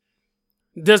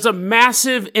Does a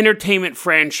massive entertainment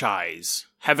franchise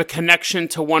have a connection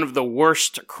to one of the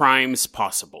worst crimes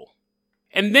possible?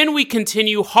 And then we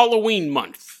continue Halloween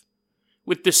month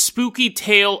with the spooky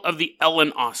tale of the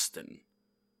Ellen Austen.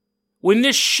 When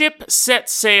this ship set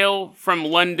sail from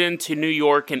London to New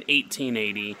York in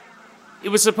 1880, it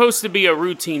was supposed to be a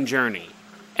routine journey.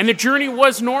 And the journey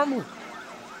was normal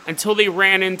until they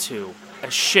ran into a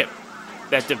ship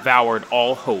that devoured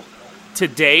all hope.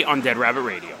 Today on Dead Rabbit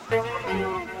Radio.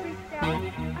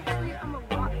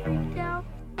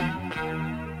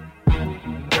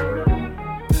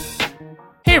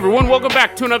 Hey everyone, welcome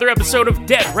back to another episode of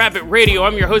Dead Rabbit Radio.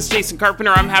 I'm your host, Jason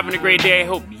Carpenter. I'm having a great day. I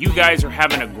hope you guys are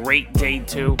having a great day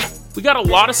too. We got a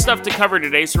lot of stuff to cover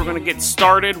today, so we're going to get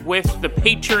started with the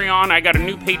Patreon. I got a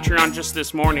new Patreon just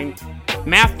this morning.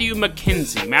 Matthew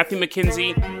McKenzie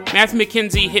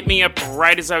hit me up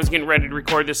right as I was getting ready to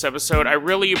record this episode. I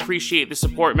really appreciate the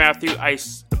support, Matthew. I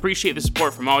appreciate the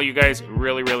support from all you guys. It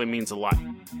really, really means a lot.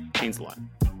 Means a lot.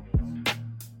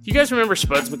 You guys remember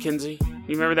Spuds McKenzie?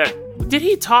 You remember that? Did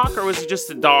he talk, or was he just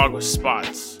a dog with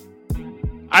spots?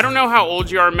 I don't know how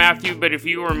old you are, Matthew, but if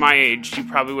you were my age, you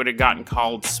probably would have gotten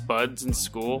called Spuds in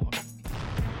school.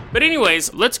 But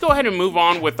anyways, let's go ahead and move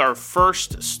on with our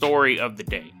first story of the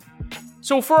day.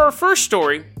 So for our first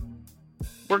story,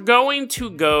 we're going to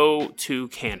go to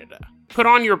Canada. Put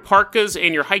on your parkas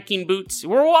and your hiking boots.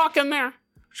 We're walking there.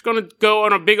 We're just going to go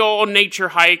on a big old nature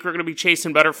hike. We're going to be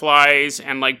chasing butterflies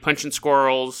and punching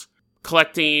squirrels,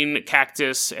 collecting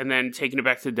cactus, and then taking it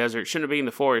back to the desert. Shouldn't be in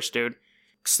the forest, dude.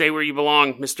 Stay where you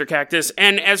belong, Mr. Cactus.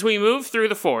 And as we move through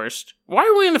the forest, why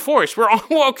are we in the forest?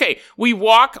 We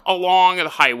walk along the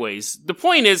highways. The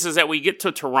point is that we get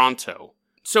to Toronto.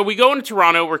 So we go into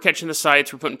Toronto, we're catching the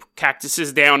sights, we're putting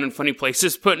cactuses down in funny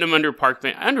places, putting them under park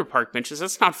benches.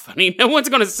 That's not funny. No one's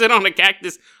going to sit on a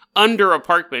cactus under a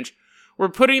park bench. We're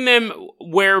putting them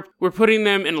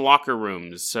in locker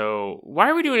rooms. So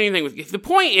why are we doing anything with... The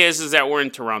point is that we're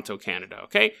in Toronto, Canada,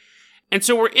 okay? And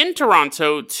so we're in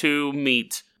Toronto to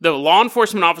meet the law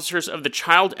enforcement officers of the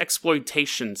child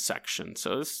exploitation section.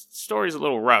 So this story's a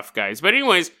little rough, guys. But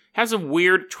anyways, has a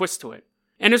weird twist to it.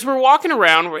 And as we're walking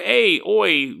around, hey,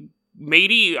 oi,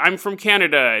 matey, I'm from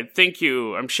Canada. Thank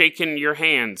you. I'm shaking your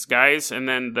hands, guys. And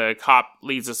then the cop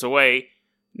leads us away,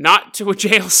 not to a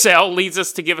jail cell, leads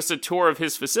us to give us a tour of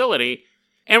his facility.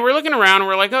 And we're looking around and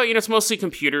we're like, it's mostly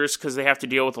computers because they have to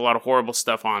deal with a lot of horrible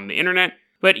stuff on the internet.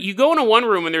 But you go into one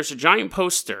room and there's a giant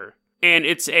poster, and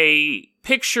it's a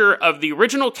picture of the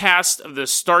original cast of the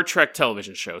Star Trek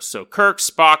television show. So Kirk,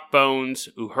 Spock, Bones,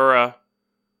 Uhura,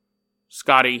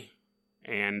 Scotty,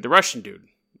 and the Russian dude,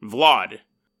 Vlad.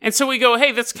 And so we go,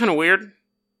 hey, that's kind of weird.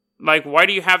 Why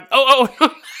do you have... No.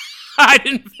 I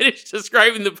didn't finish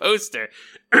describing the poster.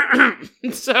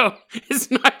 So, it's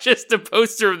not just a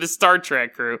poster of the Star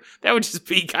Trek crew. That would just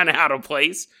be kind of out of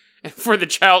place. For the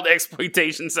child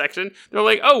exploitation section, they're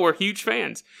like, we're huge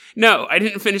fans. No, I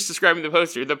didn't finish describing the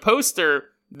poster. The poster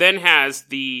then has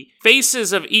the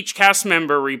faces of each cast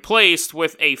member replaced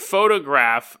with a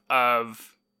photograph of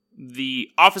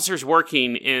the officers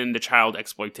working in the child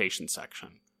exploitation section.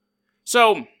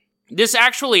 So, this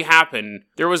actually happened.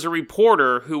 There was a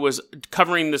reporter who was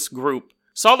covering this group,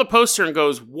 saw the poster and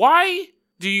goes, why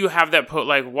do you have that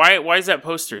why is that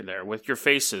poster there with your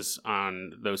faces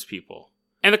on those people?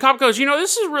 And the cop goes,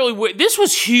 this is really weird. This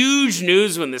was huge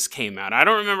news when this came out. I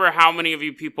don't remember how many of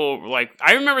you people,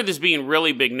 I remember this being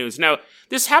really big news. Now,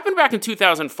 this happened back in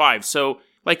 2005, so,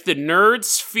 the nerd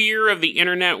sphere of the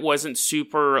internet wasn't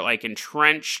super,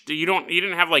 entrenched. You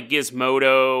didn't have,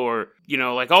 Gizmodo or,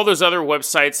 all those other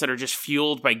websites that are just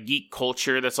fueled by geek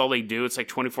culture. That's all they do. It's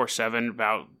 24/7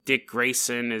 about Dick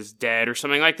Grayson is dead or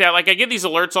something like that. I get these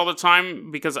alerts all the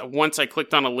time because once I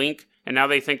clicked on a link, and now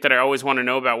they think that I always want to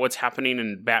know about what's happening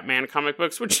in Batman comic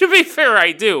books, which, to be fair,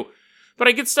 I do. But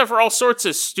I get stuff for all sorts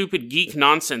of stupid geek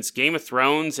nonsense. Game of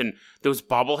Thrones and those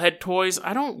bobblehead toys.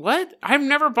 I've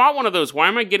never bought one of those. Why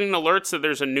am I getting alerts that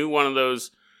there's a new one of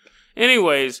those?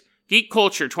 Anyways, geek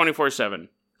culture 24/7.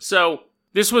 So,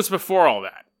 this was before all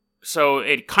that. So,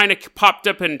 it kind of popped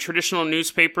up in traditional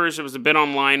newspapers. It was a bit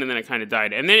online, and then it kind of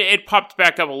died. And then it popped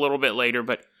back up a little bit later,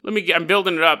 but I'm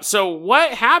building it up. So,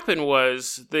 what happened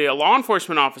was the law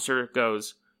enforcement officer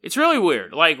goes, it's really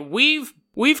weird.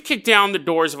 We've kicked down the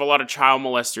doors of a lot of child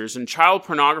molesters and child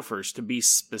pornographers, to be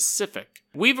specific.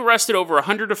 We've arrested over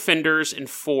 100 offenders in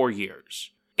 4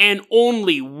 years. And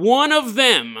only one of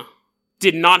them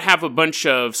did not have a bunch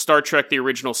of Star Trek The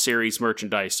Original Series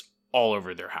merchandise all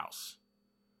over their house.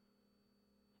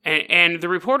 And the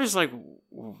reporter's like,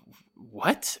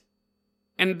 what?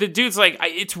 And the dude's like,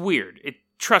 it's weird.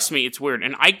 Trust me, it's weird.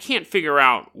 And I can't figure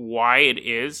out why it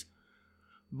is.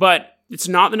 But it's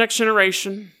not The Next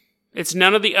Generation. It's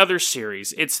none of the other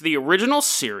series. It's the original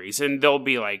series, and there'll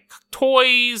be like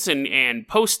toys and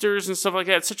posters and stuff like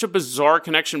that. It's such a bizarre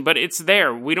connection, but it's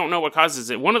there. We don't know what causes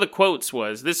it. One of the quotes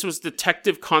was, "This was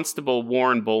Detective Constable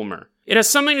Warren Bulmer. It has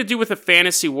something to do with a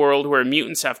fantasy world where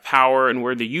mutants have power and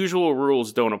where the usual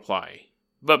rules don't apply.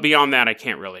 But beyond that, I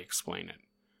can't really explain it."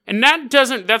 And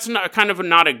that's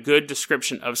not a good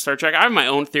description of Star Trek. I have my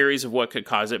own theories of what could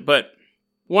cause it, but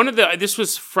this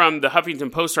was from the Huffington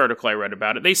Post article I read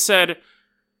about it. They said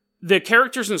the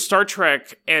characters in Star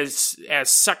Trek, as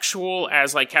sexual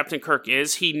as like Captain Kirk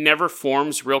is, he never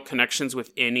forms real connections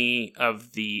with any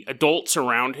of the adults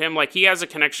around him. Like, he has a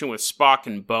connection with Spock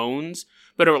and Bones,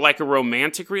 but like a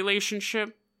romantic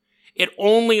relationship. It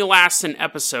only lasts an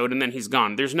episode and then he's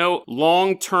gone. There's no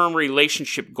long-term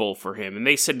relationship goal for him. And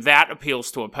they said that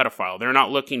appeals to a pedophile. They're not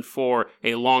looking for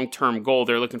a long-term goal.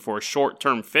 They're looking for a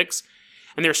short-term fix.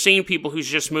 And they're seeing people who's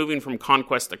just moving from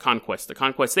conquest to conquest to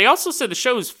conquest. They also said the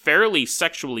show is fairly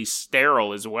sexually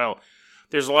sterile as well.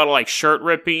 There's a lot of like shirt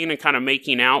ripping and kind of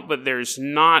making out, but there's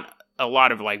not a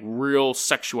lot of like real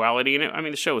sexuality in it. I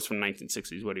mean, the show was from the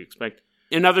 1960s. What do you expect?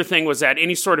 Another thing was that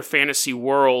any sort of fantasy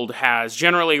world has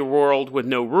generally a world with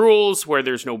no rules, where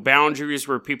there's no boundaries,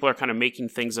 where people are kind of making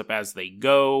things up as they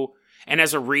go. And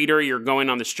as a reader, you're going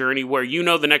on this journey where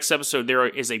the next episode there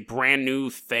is a brand new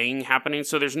thing happening.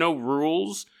 So there's no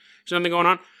rules. There's nothing going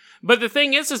on. But the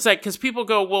thing is that because people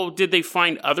go, well, did they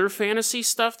find other fantasy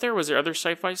stuff there? Was there other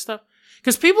sci-fi stuff?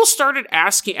 Because people started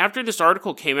asking, after this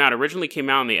article originally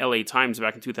came out in the LA Times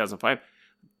back in 2005,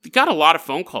 they got a lot of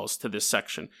phone calls to this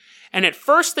section. And at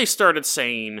first they started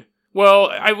saying, well,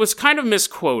 I was kind of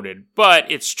misquoted,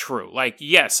 but it's true. Like,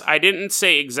 yes, I didn't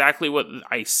say exactly what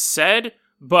I said,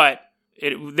 but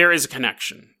there is a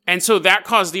connection. And so that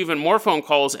caused even more phone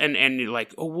calls and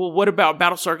like, oh, well, what about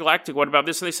Battlestar Galactica? What about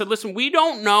this? And they said, listen, we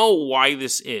don't know why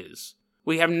this is.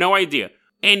 We have no idea.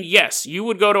 And yes, you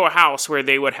would go to a house where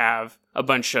they would have a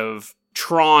bunch of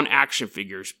Tron action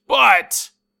figures, but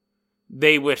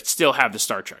they would still have the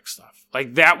Star Trek stuff.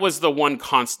 Like, that was the one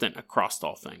constant across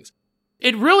all things.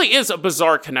 It really is a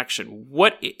bizarre connection.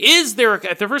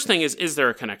 The first thing is there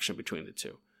a connection between the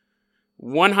two?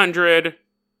 100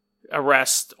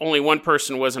 arrests, only one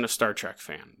person wasn't a Star Trek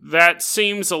fan. That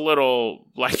seems a little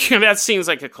like, that seems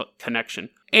like a connection.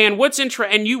 And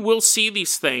and you will see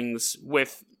these things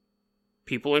with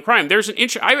people in crime. There's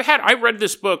I read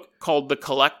this book called The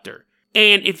Collector.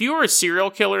 And if you were a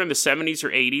serial killer in the 70s or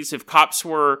 80s, if cops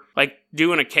were like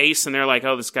doing a case and they're like,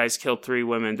 oh, this guy's killed 3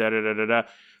 women,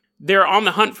 they're on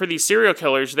the hunt for these serial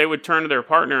killers, they would turn to their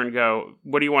partner and go,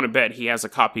 what do you want to bet? He has a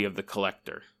copy of The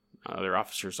Collector. Their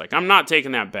officer's like, I'm not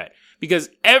taking that bet. Because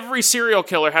every serial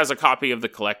killer has a copy of The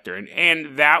Collector.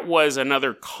 And that was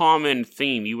another common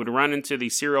theme. You would run into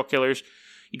these serial killers.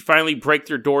 You'd finally break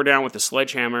their door down with a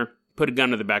sledgehammer, put a gun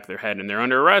to the back of their head, and they're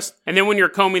under arrest. And then when you're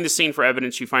combing the scene for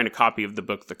evidence, you find a copy of the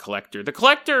book, The Collector. The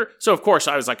Collector, so of course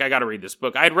I was like, I gotta read this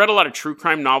book. I had read a lot of true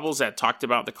crime novels that talked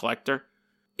about The Collector,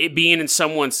 it being in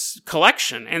someone's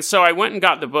collection. And so I went and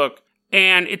got the book.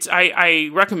 And I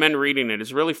recommend reading it.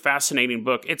 It's a really fascinating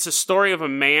book. It's a story of a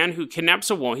man who kidnaps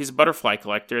a woman. He's a butterfly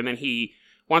collector, and then he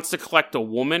wants to collect a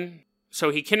woman. So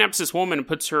he kidnaps this woman and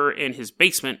puts her in his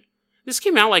basement. This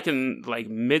came out like in like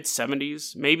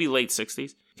mid-70s, maybe late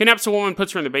 60s. Kidnaps a woman,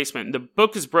 puts her in the basement. And the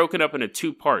book is broken up into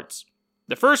 2 parts.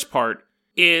 The first part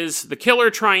is the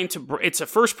killer it's a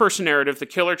first-person narrative, the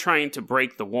killer trying to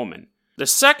break the woman. The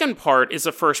second part is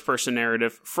a first-person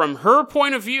narrative from her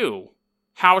point of view,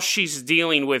 how she's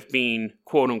dealing with being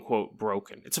quote-unquote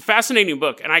broken. It's a fascinating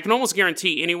book, and I can almost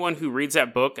guarantee anyone who reads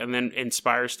that book and then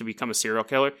inspires to become a serial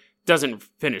killer doesn't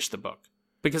finish the book.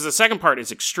 Because the second part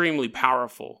is extremely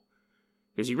powerful.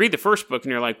 Because you read the first book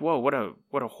and you're like, whoa, what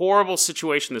a horrible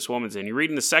situation this woman's in. You're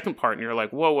reading the second part and you're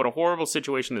like, whoa, what a horrible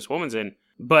situation this woman's in.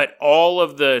 But all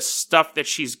of the stuff that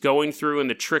she's going through and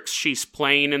the tricks she's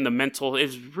playing and the mental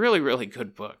is really, really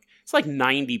good book. It's like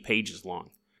 90 pages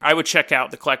long. I would check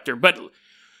out The Collector, but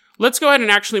let's go ahead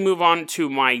and actually move on to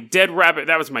my Dead Rabbit.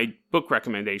 That was my book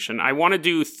recommendation. I want to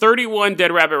do 31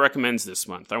 Dead Rabbit recommends this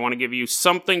month. I want to give you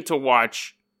something to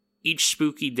watch each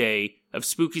spooky day of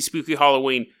spooky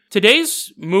Halloween.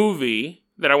 Today's movie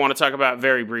that I want to talk about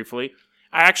very briefly,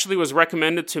 I actually was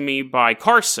recommended to me by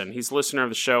Carson. He's a listener of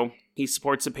the show. He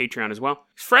supports the Patreon as well.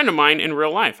 He's a friend of mine in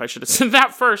real life. I should have said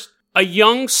that first. A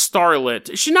young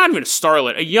starlet, she's not even a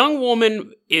starlet, a young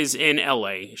woman is in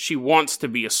LA. She wants to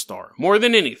be a star, more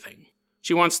than anything.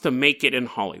 She wants to make it in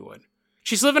Hollywood.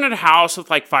 She's living in a house with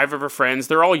like 5 of her friends.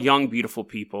 They're all young, beautiful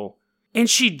people. And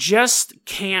she just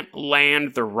can't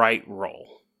land the right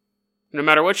role. No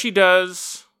matter what she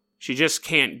does, she just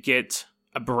can't get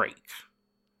a break.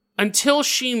 Until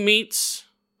she meets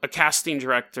a casting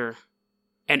director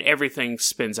and everything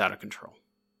spins out of control.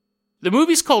 The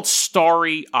movie's called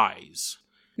Starry Eyes.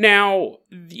 Now,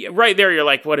 right there you're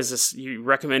like, what is this? You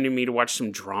recommending me to watch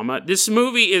some drama? This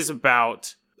movie is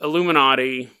about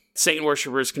Illuminati, Satan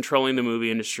worshippers controlling the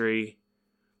movie industry,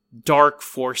 dark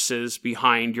forces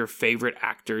behind your favorite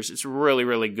actors. It's a really,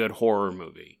 really good horror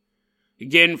movie.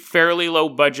 Again, fairly low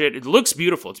budget. It looks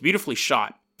beautiful. It's beautifully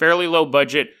shot. Fairly low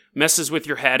budget. Messes with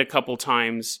your head a couple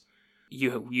times.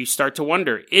 You start to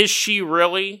wonder, is she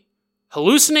really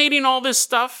hallucinating all this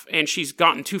stuff and she's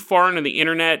gotten too far into the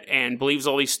internet and believes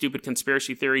all these stupid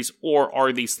conspiracy theories, or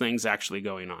are these things actually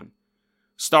going on?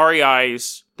 Starry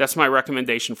Eyes, that's my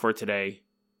recommendation for today.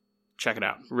 Check it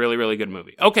out. Really, really good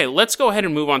movie. Okay, let's go ahead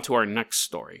and move on to our next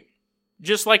story.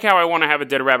 Just like how I want to have a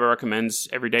Dead Rabbit Recommends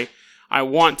every day, I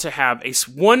want to have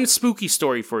one spooky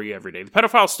story for you every day. The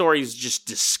pedophile story is just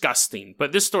disgusting,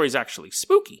 but this story is actually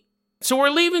spooky. So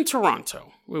we're leaving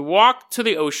Toronto. We walk to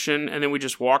the ocean, and then we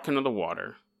just walk into the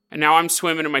water. And now I'm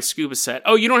swimming in my scuba set.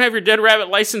 Oh, you don't have your Dead Rabbit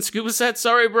licensed scuba set?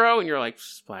 Sorry, bro. And you're like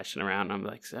splashing around. I'm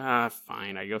like,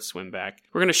 fine. I go swim back.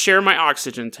 We're going to share my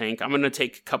oxygen tank. I'm going to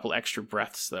take a couple extra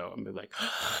breaths, though. I'm going to be like,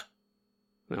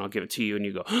 then I'll give it to you, and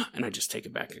you go, and I just take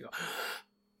it back and go.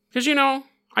 Because,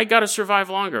 I got to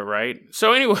survive longer, right?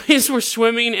 So anyways, we're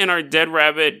swimming in our Dead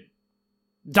Rabbit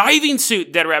diving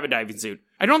suit. Dead Rabbit diving suit.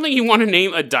 I don't think you want to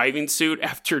name a diving suit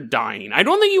after dying. I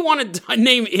don't think you want to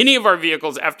name any of our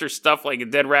vehicles after stuff like a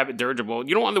Dead Rabbit dirigible.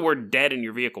 You don't want the word dead in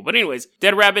your vehicle. But anyways,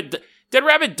 Dead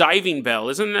Rabbit diving bell.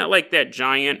 Isn't that like that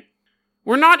giant?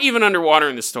 We're not even underwater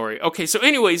in the story. Okay, so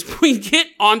anyways, we get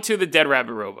onto the Dead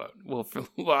Rabbit rowboat.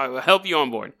 We'll help you on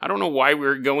board. I don't know why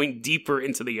we're going deeper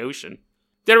into the ocean.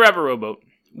 Dead Rabbit rowboat.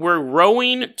 We're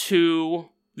rowing to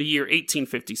the year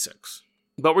 1856.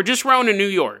 But we're just rowing to New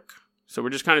York. So we're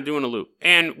just kind of doing a loop.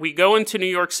 And we go into New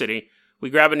York City. We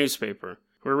grab a newspaper.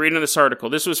 We're reading this article.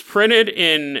 This was printed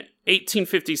in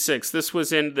 1856. This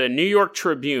was in the New York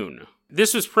Tribune.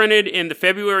 This was printed in the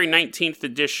February 19th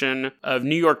edition of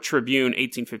New York Tribune,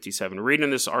 1857. We're reading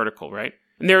this article, right?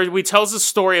 And there we tells a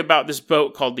story about this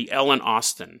boat called the Ellen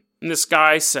Austin. And this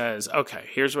guy says, okay,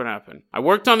 here's what happened. I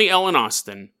worked on the Ellen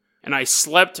Austin, and I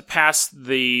slept past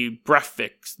the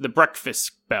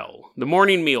breakfast bell, the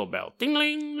morning meal bell.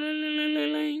 Ding-ling,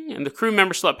 ling-ling-ling-ling. And the crew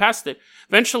member slept past it.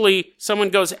 Eventually, someone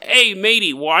goes, hey,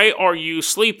 matey, why are you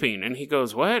sleeping? And he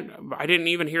goes, what? I didn't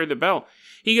even hear the bell.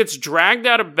 He gets dragged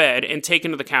out of bed and taken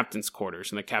to the captain's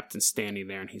quarters. And the captain's standing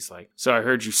there, and he's like, so I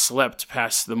heard you slept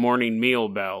past the morning meal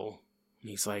bell. And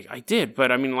he's like, I did,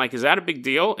 but is that a big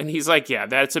deal? And he's like, yeah,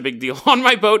 that's a big deal. On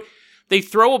my boat, they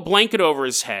throw a blanket over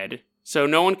his head so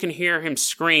no one can hear him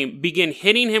scream, begin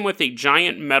hitting him with a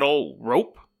giant metal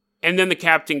rope. And then the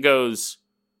captain goes,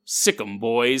 sick 'em,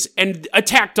 boys, and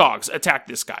attack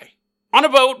this guy on a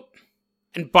boat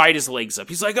and bite his legs up.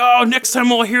 He's like, oh, next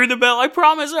time I'll hear the bell, I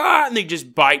promise. And they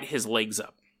just bite his legs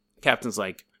up. Captain's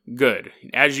like, good.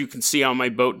 As you can see on my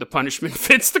boat, the punishment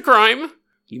fits the crime.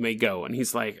 You may go. And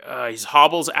he's like, he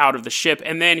hobbles out of the ship,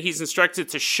 and then he's instructed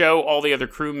to show all the other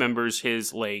crew members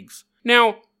his legs.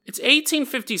 Now, it's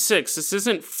 1856. This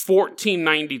isn't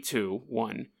 1492,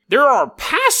 one. There are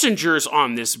passengers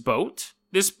on this boat.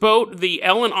 This boat, the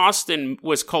Ellen Austin,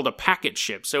 was called a packet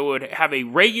ship, so it would have a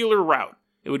regular route.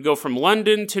 It would go from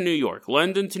London to New York,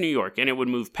 and it would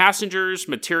move passengers,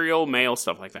 material, mail,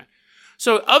 stuff like that.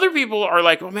 So other people are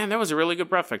like, oh man, that was a really good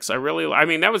breakfast. That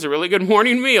was a really good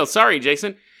morning meal. Sorry,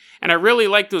 Jason. And I really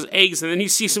like those eggs. And then you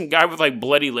see some guy with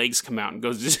bloody legs come out and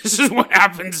goes, this is what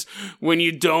happens when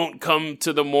you don't come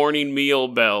to the morning meal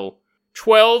bell.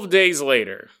 12 days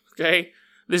later, okay?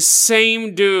 This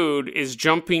same dude is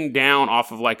jumping down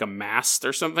off of a mast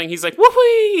or something. He's like,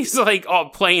 whoopee! He's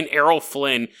playing Errol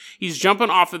Flynn. He's jumping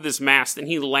off of this mast and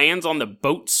he lands on the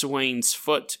boatswain's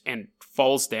foot and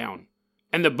falls down.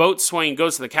 And the boatswain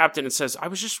goes to the captain and says, I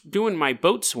was just doing my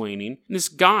boatswaining, and this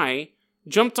guy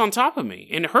jumped on top of me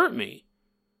and hurt me.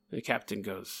 The captain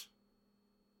goes,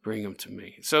 bring him to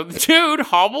me. So the dude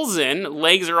hobbles in,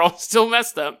 legs are all still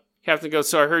messed up. Captain goes,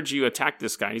 so I heard you attack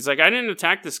this guy. He's like, I didn't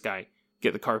attack this guy.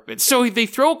 Get the carpet. So they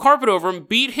throw a carpet over him,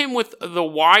 beat him with the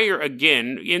wire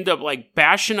again, end up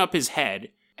bashing up his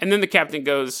head. And then the captain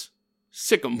goes,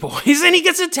 sick 'em, boys. And he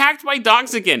gets attacked by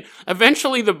dogs again.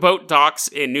 Eventually the boat docks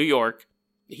in New York.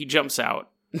 He jumps out.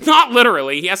 Not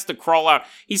literally. He has to crawl out.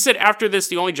 He said after this,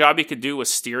 the only job he could do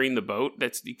was steering the boat.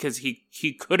 That's because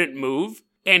he couldn't move.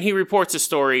 And he reports a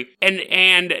story. And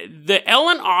the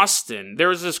Ellen Austin, there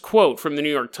was this quote from the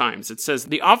New York Times. It says,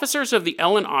 the officers of the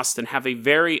Ellen Austin have a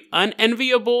very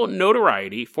unenviable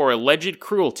notoriety for alleged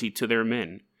cruelty to their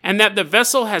men. and that the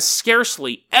vessel has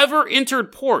scarcely ever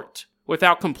entered port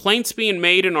without complaints being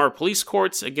made in our police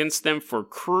courts against them for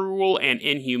cruel and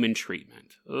inhuman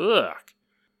treatment. Ugh.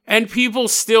 And people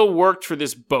still worked for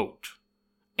this boat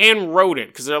and rowed it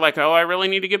because they're like, oh, I really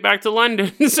need to get back to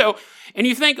London. And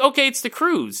you think, okay, it's the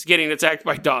crews getting attacked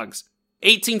by dogs.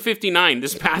 1859,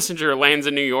 this passenger lands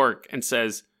in New York and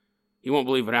says, you won't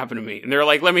believe what happened to me. And they're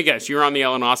like, let me guess, you're on the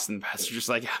Ellen Austin. The passenger's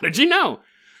like, how did you know?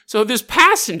 So this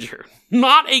passenger,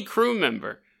 not a crew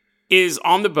member, is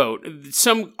on the boat.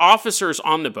 Some officers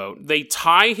on the boat, they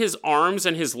tie his arms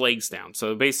and his legs down.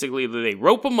 So basically, they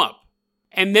rope him up.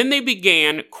 And then they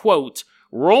began, quote,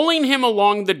 rolling him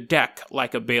along the deck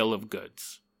like a bale of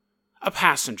goods. A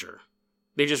passenger.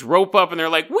 They just rope up and they're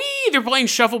like, whee! They're playing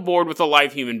shuffleboard with a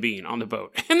live human being on the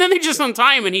boat. And then they just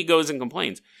untie him and he goes and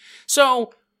complains.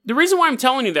 So, the reason why I'm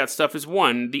telling you that stuff is,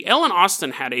 one, the Ellen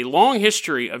Austin had a long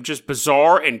history of just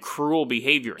bizarre and cruel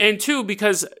behavior. And two,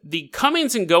 because the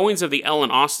comings and goings of the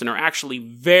Ellen Austin are actually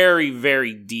very,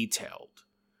 very detailed.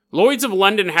 Lloyd's of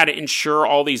London had to insure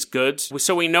all these goods,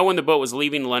 so we know when the boat was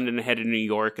leaving London and headed to New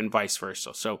York and vice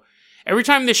versa. So every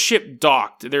time this ship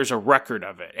docked, there's a record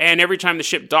of it. And every time the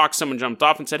ship docked, someone jumped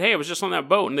off and said, hey, I was just on that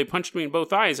boat, and they punched me in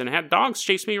both eyes and had dogs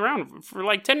chase me around for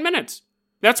like 10 minutes.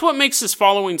 That's what makes this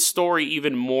following story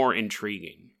even more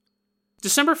intriguing.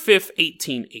 December 5th,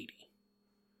 1880.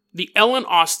 The Ellen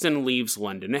Austin leaves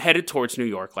London, headed towards New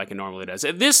York like it normally does.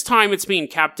 At this time, it's being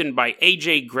captained by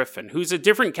A.J. Griffin, who's a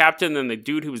different captain than the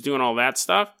dude who was doing all that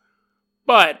stuff.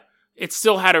 But it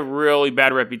still had a really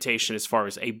bad reputation as far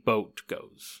as a boat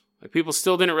goes. Like, people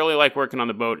still didn't really like working on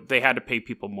the boat. They had to pay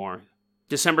people more.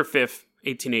 December 5th,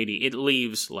 1880, it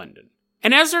leaves London.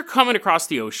 And as they're coming across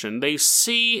the ocean, they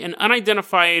see an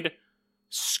unidentified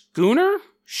schooner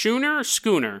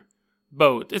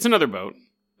boat. It's another boat.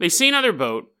 They see another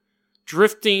boat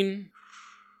drifting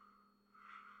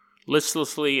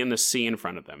listlessly in the sea in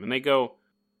front of them. And they go,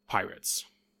 pirates.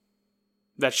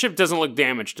 That ship doesn't look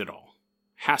damaged at all.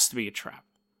 Has to be a trap.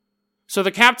 So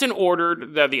the captain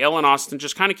ordered that the Ellen Austin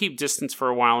just kind of keep distance for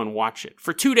a while and watch it.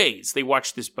 For 2 days, they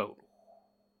watched this boat.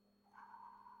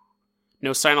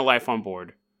 No sign of life on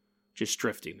board. Just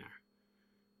drifting there.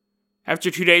 After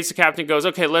 2 days, the captain goes,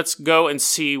 okay, let's go and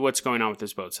see what's going on with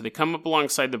this boat. So they come up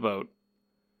alongside the boat,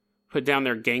 put down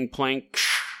their gangplank.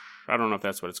 I don't know if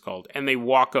that's what it's called. And they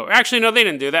walk over. Actually, no, they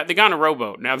didn't do that. They got on a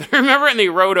rowboat. Now, they remember, and they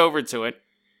rowed over to it.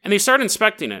 And they started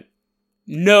inspecting it.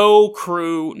 No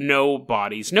crew, no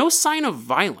bodies, no sign of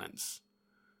violence.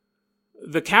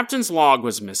 The captain's log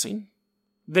was missing.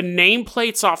 The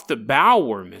nameplates off the bow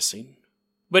were missing.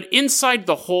 But inside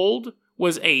the hold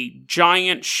was a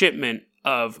giant shipment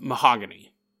of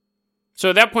mahogany. So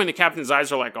at that point, the captain's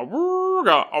eyes are like,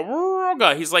 "Aruga,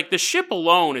 aruga." He's like, the ship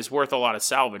alone is worth a lot of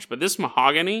salvage, but this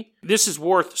mahogany, this is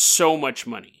worth so much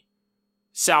money.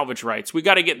 Salvage rights. We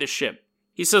got to get this ship.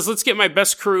 He says, let's get my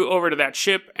best crew over to that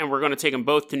ship, and we're going to take them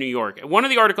both to New York. And one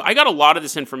of the articles, I got a lot of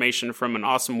this information from an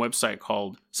awesome website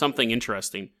called Something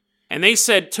Interesting. And they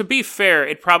said, to be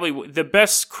fair, the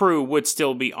best crew would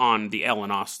still be on the Ellen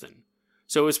Austin.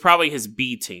 So it was probably his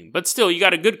B team. But still, you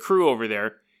got a good crew over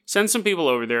there. Send some people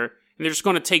over there, and they're just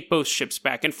going to take both ships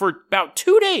back. And for about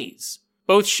 2 days,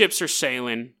 both ships are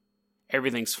sailing.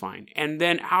 Everything's fine. And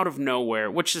then out of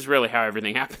nowhere, which is really how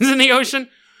everything happens in the ocean,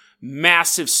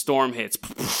 massive storm hits.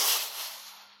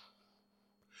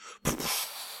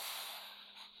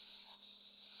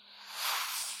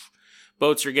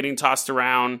 Boats are getting tossed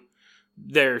around.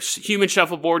 Their human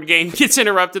shuffleboard game gets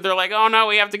interrupted. They're like, oh no,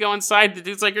 we have to go inside. The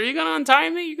dude's like, are you going to untie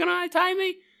me? You going to untie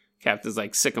me? Captain's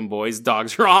like, sick 'em boys.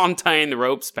 Dogs are all untying the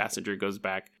ropes. Passenger goes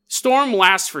back. Storm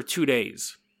lasts for 2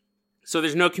 days. So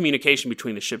there's no communication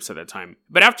between the ships at that time.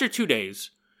 But after 2 days,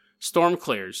 storm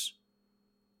clears.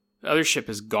 The other ship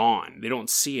is gone. They don't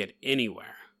see it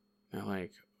anywhere. They're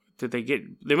like,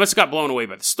 they must have got blown away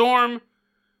by the storm.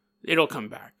 It'll come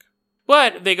back.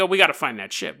 But they go, we got to find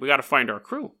that ship. We got to find our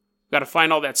crew. We got to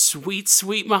find all that sweet,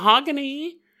 sweet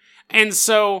mahogany. And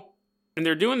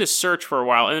they're doing this search for a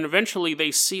while. And then eventually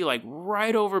they see, like,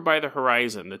 right over by the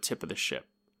horizon, the tip of the ship.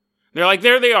 They're like,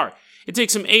 there they are. It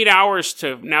takes them 8 hours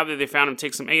now that they found them, it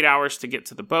takes them 8 hours to get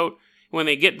to the boat. When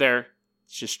they get there,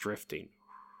 it's just drifting.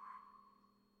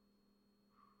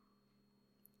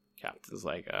 Captain's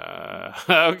like,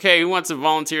 okay, who wants to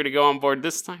volunteer to go on board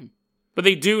this time? But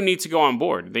they do need to go on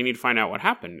board. They need to find out what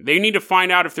happened. They need to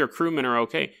find out if their crewmen are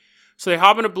okay. So they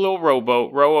hop in a little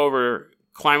rowboat, row over,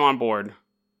 climb on board.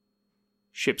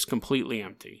 Ship's completely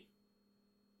empty.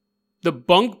 The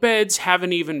bunk beds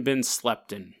haven't even been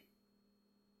slept in.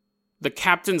 The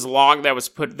captain's log that was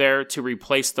put there to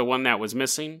replace the one that was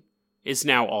missing is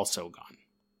now also gone.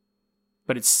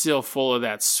 but it's still full of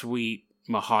that sweet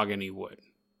mahogany wood.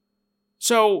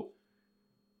 So,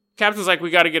 captain's like, we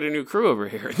got to get a new crew over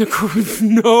here. And the crew,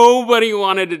 nobody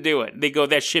wanted to do it. They go,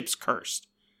 that ship's cursed.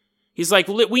 He's like,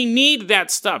 we need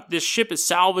that stuff. This ship is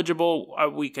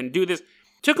salvageable. We can do this.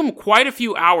 Took him quite a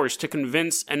few hours to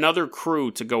convince another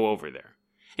crew to go over there.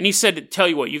 And he said, tell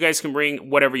you what, you guys can bring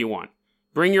whatever you want.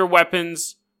 Bring your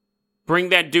weapons. Bring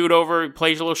that dude over.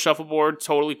 Plays a little shuffleboard.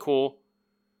 Totally cool.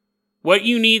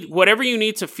 Whatever you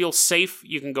need to feel safe,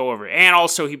 you can go over. And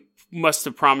also, he must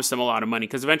have promised them a lot of money,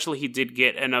 because eventually he did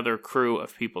get another crew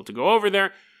of people to go over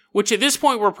there, which at this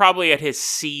point were probably at his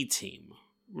C team.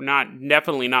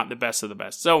 Definitely not the best of the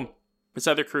best. So, this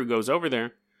other crew goes over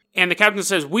there, and the captain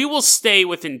says, we will stay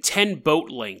within 10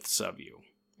 boat lengths of you.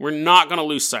 We're not going to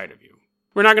lose sight of you.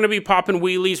 We're not going to be popping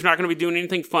wheelies. We're not going to be doing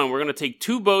anything fun. We're going to take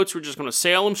 2 boats. We're just going to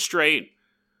sail them straight.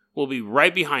 We'll be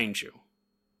right behind you.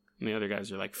 And the other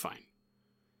guys are like, fine.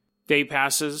 Day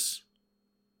passes.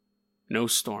 No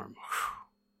storm.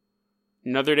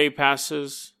 Another day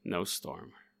passes. No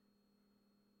storm.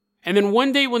 And then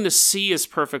one day when the sea is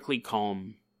perfectly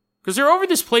calm, because they're over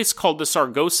this place called the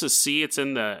Sargasso Sea, it's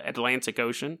in the Atlantic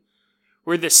Ocean,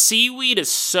 where the seaweed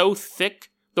is so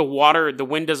thick, the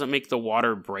wind doesn't make the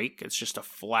water break. It's just a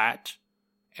flat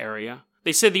area.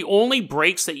 They said the only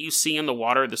breaks that you see in the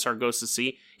water of the Sargasso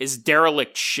Sea is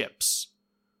derelict ships.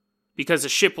 Because the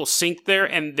ship will sink there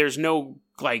and there's no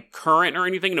current or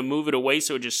anything to move it away,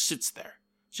 so it just sits there.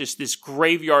 It's just this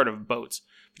graveyard of boats.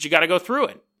 But you got to go through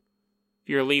it. If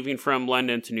you're leaving from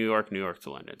London to New York, New York to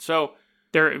London. So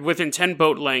they're within 10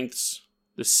 boat lengths.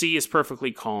 The sea is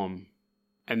perfectly calm.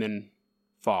 And then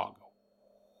fog.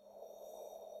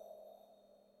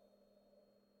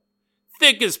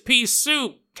 Thick as pea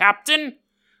soup, Captain.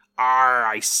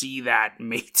 I see that,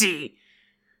 matey.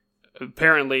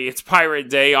 Apparently, it's pirate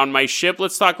day on my ship.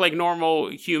 Let's talk like normal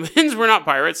humans. We're not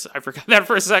pirates. I forgot that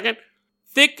for a second.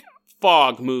 Thick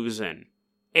fog moves in,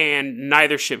 and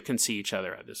neither ship can see each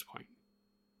other at this point.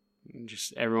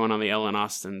 Just everyone on the Ellen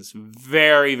Austin's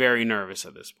very, very nervous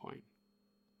at this point.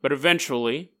 But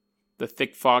eventually, the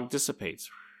thick fog dissipates.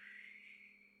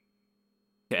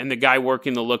 And the guy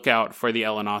working the lookout for the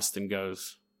Ellen Austin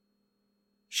goes,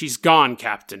 "She's gone,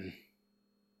 Captain."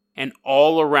 And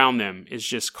all around them is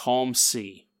just calm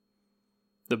sea.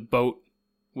 The boat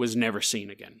was never seen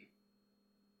again.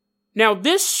 Now,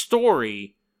 this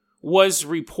story was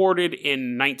reported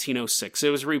in 1906. It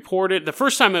was reported, the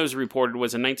first time it was reported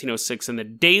was in 1906 in the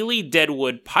Daily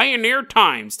Deadwood Pioneer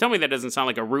Times. Tell me that doesn't sound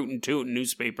like a rootin' tootin'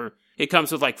 newspaper. It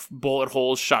comes with bullet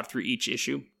holes shot through each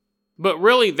issue. But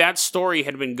really, that story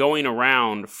had been going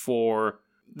around for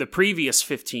the previous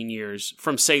 15 years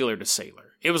from sailor to sailor.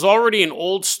 It was already an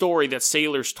old story that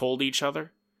sailors told each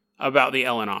other about the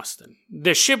Ellen Austin.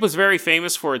 The ship was very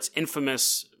famous for its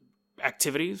infamous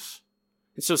activities,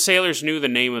 and so sailors knew the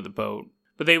name of the boat.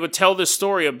 But they would tell this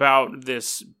story about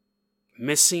this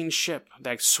missing ship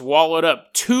that swallowed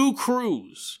up 2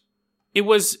 crews. It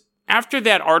was after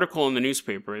that article in the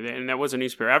newspaper, and that was a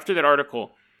newspaper, after that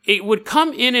article, it would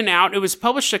come in and out. It was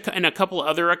published in a couple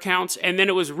other accounts, and then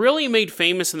it was really made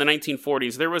famous in the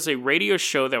 1940s. There was a radio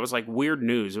show that was like Weird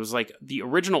News. It was like the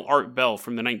original Art Bell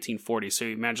from the 1940s. So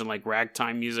you imagine like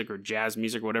ragtime music or jazz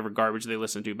music, whatever garbage they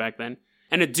listened to back then.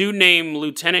 And a dude named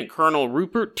Lieutenant Colonel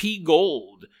Rupert T.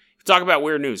 Gold, talk about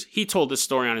Weird News, he told this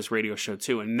story on his radio show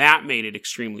too, and that made it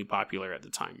extremely popular at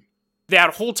the time.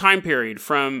 That whole time period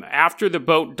from after the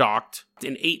boat docked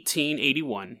in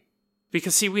 1881,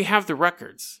 because, see, we have the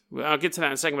records. I'll get to that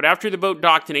in a second. But after the boat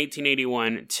docked in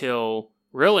 1881 till,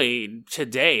 really,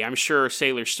 today, I'm sure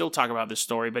sailors still talk about this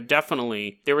story, but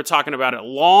definitely they were talking about it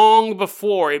long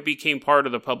before it became part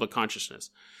of the public consciousness.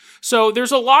 So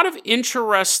there's a lot of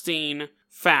interesting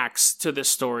facts to this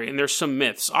story, and there's some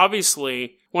myths.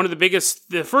 Obviously,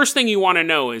 the first thing you want to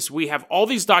know is we have all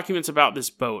these documents about this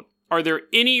boat. Are there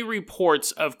any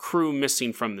reports of crew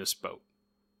missing from this boat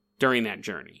during that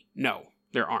journey? No,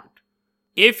 there aren't.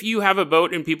 If you have a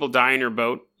boat and people die in your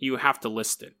boat, you have to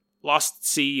list it. Lost at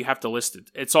sea, you have to list it.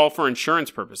 It's all for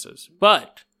insurance purposes.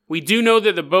 But we do know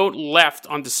that the boat left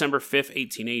on December 5th,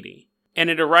 1880. And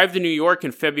it arrived in New York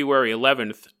on February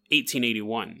 11th,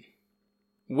 1881.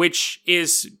 Which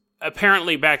is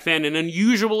apparently back then an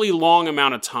unusually long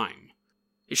amount of time.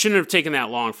 It shouldn't have taken that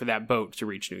long for that boat to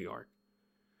reach New York.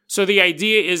 So the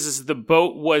idea is the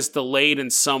boat was delayed in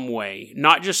some way.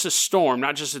 Not just a storm,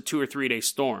 not just a 2 or 3 day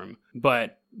storm.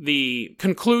 But the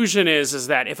conclusion is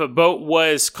that if a boat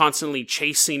was constantly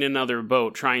chasing another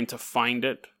boat, trying to find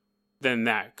it, then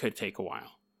that could take a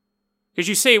while. Because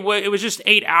you say, well, it was just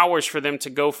 8 hours for them to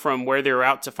go from where they were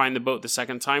out to find the boat the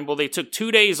second time. Well, they took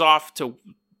 2 days off to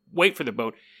wait for the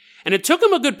boat. And it took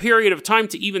them a good period of time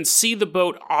to even see the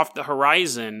boat off the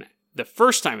horizon the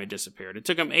first time it disappeared. It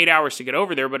took them 8 hours to get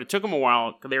over there, but it took them a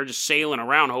while. They were just sailing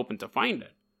around hoping to find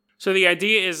it. So the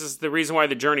idea is the reason why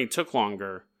the journey took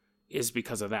longer is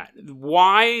because of that.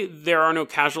 Why there are no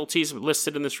casualties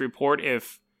listed in this report,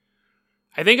 if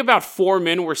I think about 4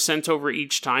 men were sent over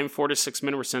each time, 4 to 6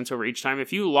 men were sent over each time.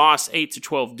 If you lost 8 to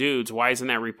 12 dudes, why isn't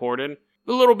that reported?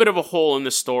 A little bit of a hole in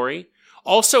the story.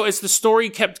 Also, as the story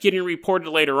kept getting reported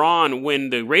later on, when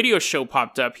the radio show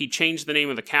popped up, he changed the name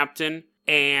of the captain,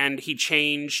 and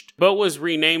boat was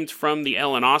renamed from the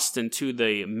Ellen Austin to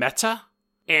the Meta.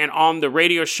 And on the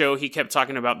radio show, he kept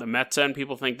talking about the Meta, and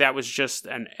people think that was just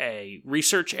a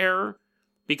research error,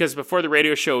 because before the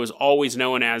radio show, it was always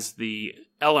known as the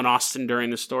Ellen Austin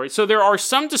during the story. So there are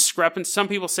some discrepancies. Some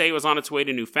people say it was on its way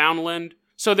to Newfoundland.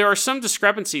 So there are some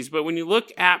discrepancies, but when you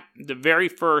look at the very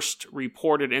first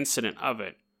reported incident of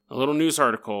it, a little news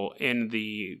article in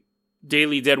the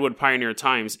Daily Deadwood Pioneer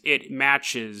Times, it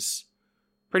matches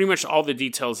pretty much all the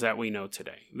details that we know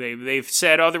today. They've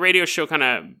said, the radio show kind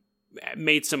of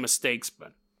made some mistakes,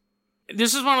 but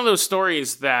this is one of those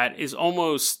stories that is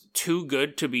almost too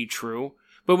good to be true.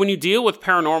 But when you deal with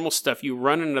paranormal stuff, you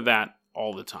run into that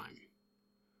all the time.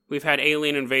 We've had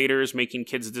alien invaders making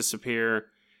kids disappear,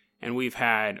 and we've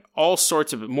had all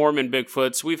sorts of Mormon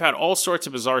Bigfoots. We've had all sorts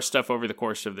of bizarre stuff over the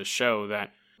course of this show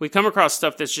that we come across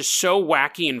stuff that's just so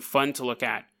wacky and fun to look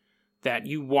at that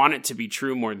you want it to be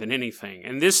true more than anything.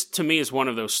 And this, to me, is one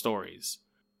of those stories.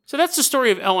 So that's the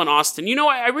story of Ellen Austin. You know,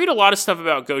 I read a lot of stuff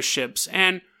about ghost ships,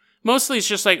 and mostly it's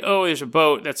just like, there's a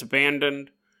boat that's abandoned,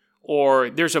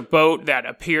 or there's a boat that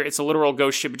it's a literal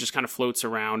ghost ship, it just kind of floats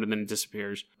around and then it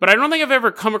disappears. But I don't think I've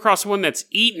ever come across one that's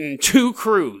eaten 2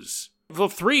 crews. Well,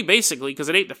 3 basically, because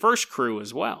it ate the first crew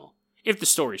as well, if the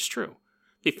story's true.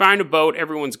 They find a boat,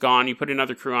 everyone's gone, you put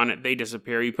another crew on it, they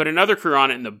disappear. You put another crew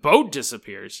on it, and the boat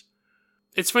disappears.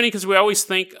 It's funny because we always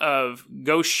think of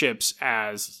ghost ships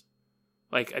as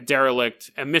like a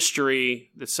derelict, a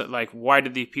mystery, that's like, why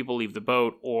did the people leave the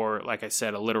boat? Or, like I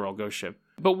said, a literal ghost ship.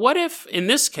 But what if, in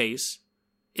this case,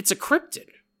 it's a cryptid?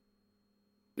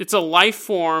 It's a life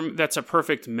form that's a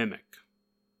perfect mimic.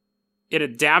 It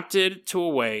adapted to a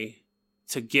way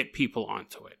to get people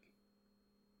onto it.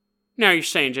 Now you're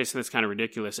saying, Jason, that's kind of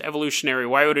ridiculous. Evolutionary,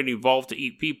 why would it evolve to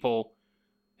eat people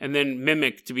and then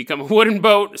mimic to become a wooden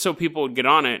boat so people would get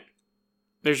on it?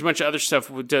 There's a bunch of other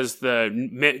stuff. Does the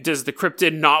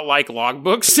cryptid not like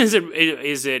logbooks?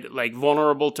 Is it like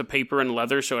vulnerable to paper and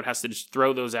leather, so it has to just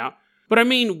throw those out? But I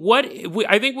mean,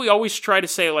 I think we always try to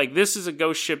say, like, this is a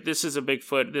ghost ship, this is a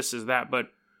Bigfoot, this is that, but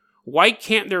why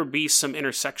can't there be some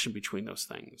intersection between those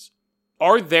things?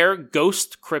 Are there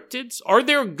ghost cryptids? Are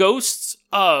there ghosts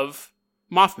of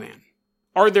Mothman?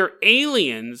 Are there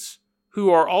aliens who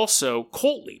are also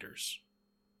cult leaders?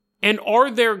 And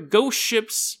are there ghost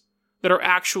ships that are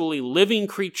actually living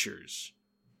creatures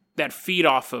that feed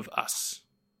off of us?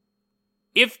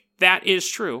 If that is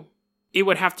true, it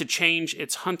would have to change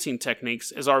its hunting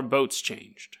techniques as our boats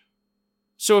changed.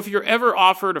 So if you're ever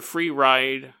offered a free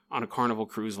ride on a Carnival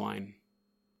cruise line,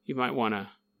 you might want to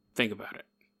think about it.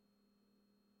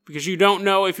 Because you don't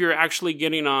know if you're actually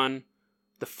getting on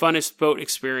the funnest boat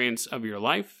experience of your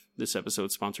life. This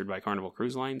episode sponsored by Carnival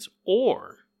Cruise Lines.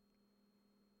 Or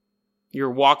you're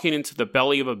walking into the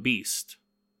belly of a beast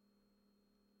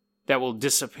that will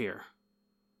disappear.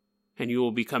 And you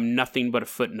will become nothing but a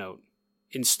footnote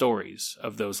in stories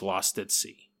of those lost at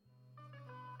sea.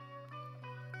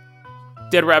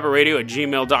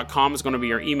 DeadRabbitRadio@gmail.com is going to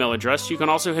be our email address. You can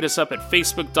also hit us up at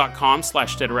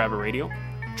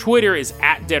Facebook.com/DeadRabbitRadio. Twitter is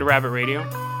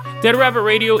 @DeadRabbitRadio. Dead Rabbit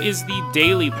Radio is the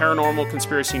daily paranormal,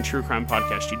 conspiracy, and true crime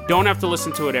podcast. You don't have to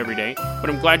listen to it every day, but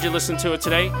I'm glad you listened to it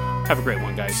today. Have a great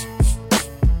one, guys.